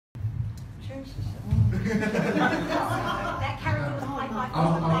That character was played by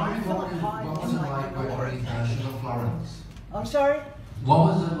What was it like working with Sheila Florence? I'm sorry? What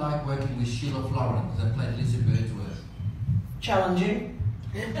was it like working with Sheila Florence that played Lizzie Birdsworth? Challenging.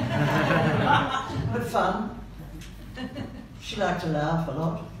 But fun. She liked to laugh a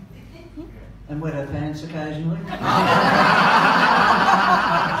lot. And wet her pants occasionally.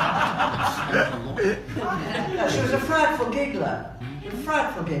 No, she was a frightful giggler. A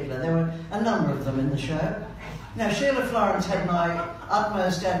frightful giggler. There were a number of them in the show. Now, Sheila Florence had my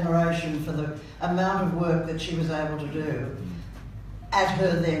utmost admiration for the amount of work that she was able to do at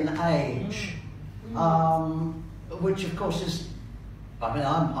her then age, which of course is, I mean,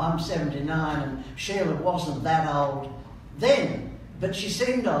 I'm 79 and Sheila wasn't that old then, but she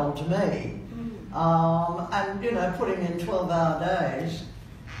seemed old to me. And, you know, putting in 12-hour days,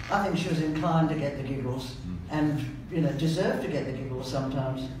 I think she was inclined to get the giggles and, you know, deserved to get the giggles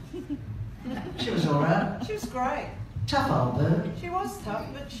sometimes. She was all right. She was great. Tough old bird. She was tough,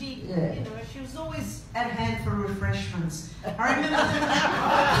 but she, Yeah. you know, she was always at hand for refreshments. I remember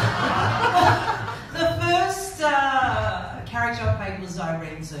the first character I played was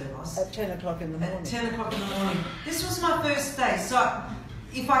Irene Zervos. At 10 o'clock in the morning. At 10 o'clock in the morning. This was my first day, so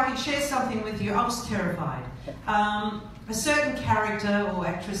if I could share something with you, I was terrified. A certain character or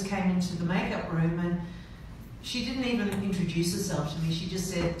actress came into the makeup room and she didn't even introduce herself to me. She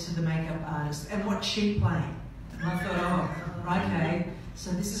just said to the makeup artist, and what's she playing? And I thought, oh, okay, so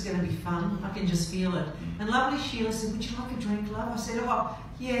this is going to be fun. I can just feel it. And lovely Sheila said, would you like a drink, love? I said, oh,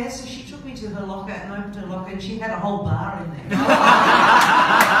 yeah. So she took me to her locker and opened her locker and she had a whole bar in there.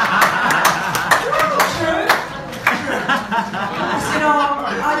 True. I said, oh,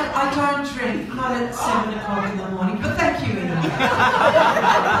 I don't drink, not at 7 o'clock in the morning, but thank you anyway.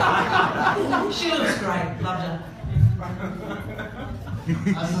 She looks great, loved her.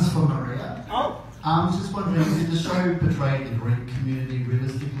 This is for Maria. Oh. I was just wondering, did the show portray the Greek community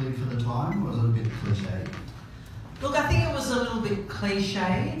realistically for the time, or was it a bit cliched? Look, I think it was a little bit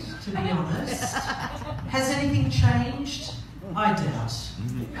cliched, to be honest. Has anything changed? I doubt.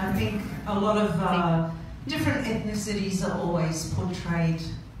 I think a lot of different ethnicities are always portrayed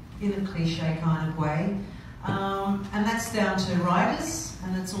in a cliche kind of way. And that's down to writers,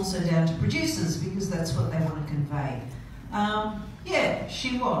 and it's also down to producers, because that's what they want to convey. Yeah,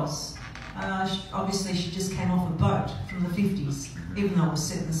 she was. Obviously, she just came off a boat from the 50s, even though it was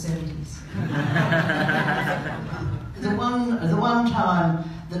set in the 70s. The one time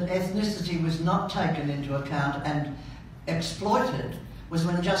that ethnicity was not taken into account and exploited was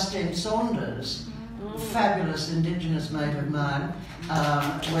when Justine Saunders, fabulous Indigenous mate of mine,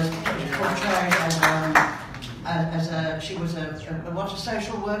 was portrayed as she was a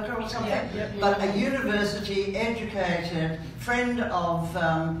social worker or something, but a university-educated friend of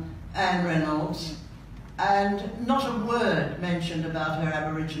Anne Reynolds, and not a word mentioned about her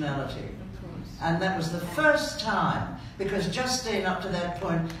Aboriginality. And that was the first time, because Justine up to that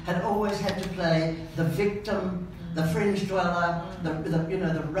point had always had to play the victim, the fringe dweller,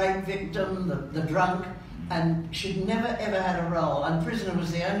 the rape victim, the drunk, and she'd never ever had a role. And Prisoner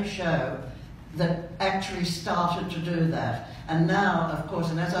was the only show that actually started to do that. And now, of course,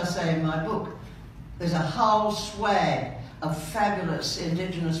 and as I say in my book, there's a whole swag of fabulous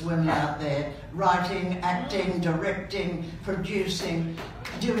Indigenous women out there, writing, acting, directing, producing,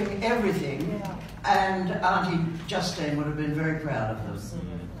 doing everything. And Auntie Justine would have been very proud of them.